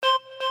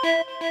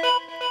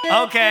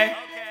Okay.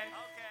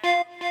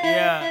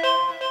 Yeah.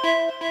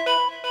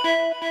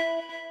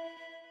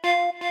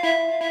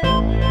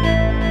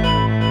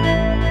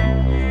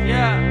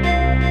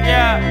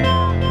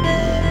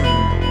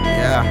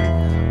 Yeah.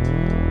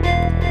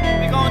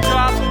 We gon'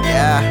 drop 'em.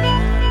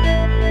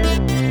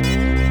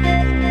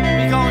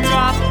 We gon'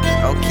 drop 'em.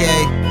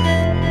 Okay.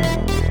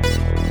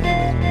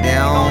 They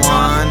don't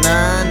want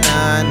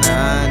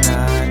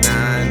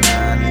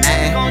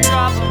We gon'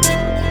 drop 'em.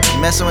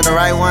 messing with the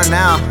right one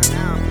now.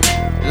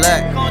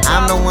 Look,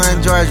 I'm the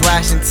one, George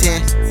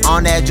Washington.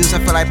 On that juice, I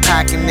feel like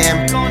packing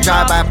them.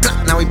 Drive by,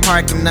 plop, now we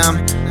parking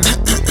them.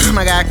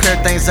 I gotta clear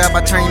things up.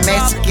 I turn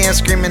Mexican,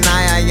 screaming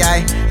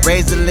aye.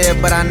 Raised to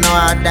live, but I know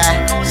I'll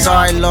die.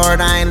 Sorry, Lord,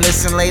 I ain't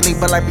listened lately,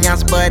 but like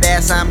Beyonce butt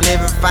ass, I'm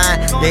living fine.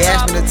 They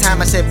asked me the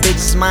time, I said, bitch,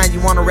 it's mine.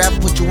 You wanna rap,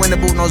 put you in the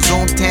boot, no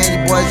Zoom 10.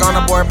 You boys on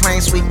the board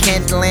playing sweet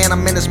candy land.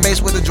 I'm in the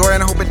space with a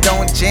Jordan, I hope it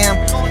don't jam.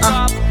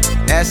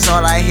 That's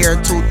all I hear.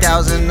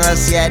 2000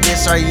 us, yeah,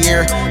 this our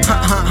year.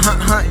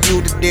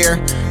 You the deer.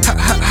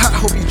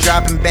 Hope you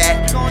dropping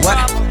back. What?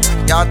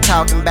 Y'all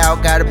talking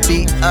about gotta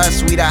beat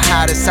us. We the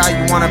hottest out.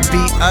 You wanna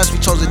beat us? We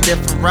chose a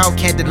different route.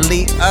 Can't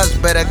delete us.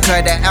 Better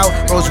cut that out.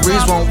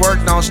 Rosaries won't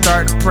work. Don't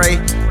start to pray.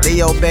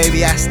 Leo,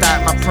 baby, I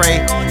stop my pray.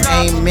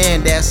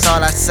 Amen. That's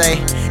all I say.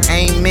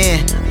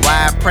 Amen.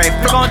 Why I pray.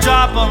 We gon'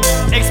 drop 'em,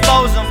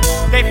 expose 'em.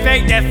 They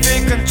fake that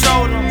fit,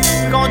 control 'em.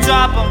 We gon'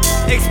 drop 'em,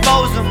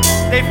 expose 'em.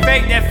 They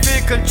fake that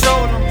fit,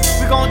 control 'em.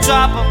 We gon'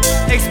 drop 'em,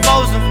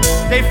 expose 'em.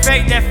 They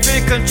fake that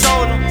fit,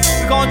 control 'em.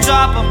 We gon'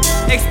 drop 'em,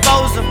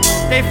 expose 'em.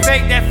 They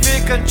fake that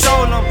fit,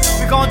 control 'em.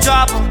 We gon'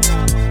 drop 'em.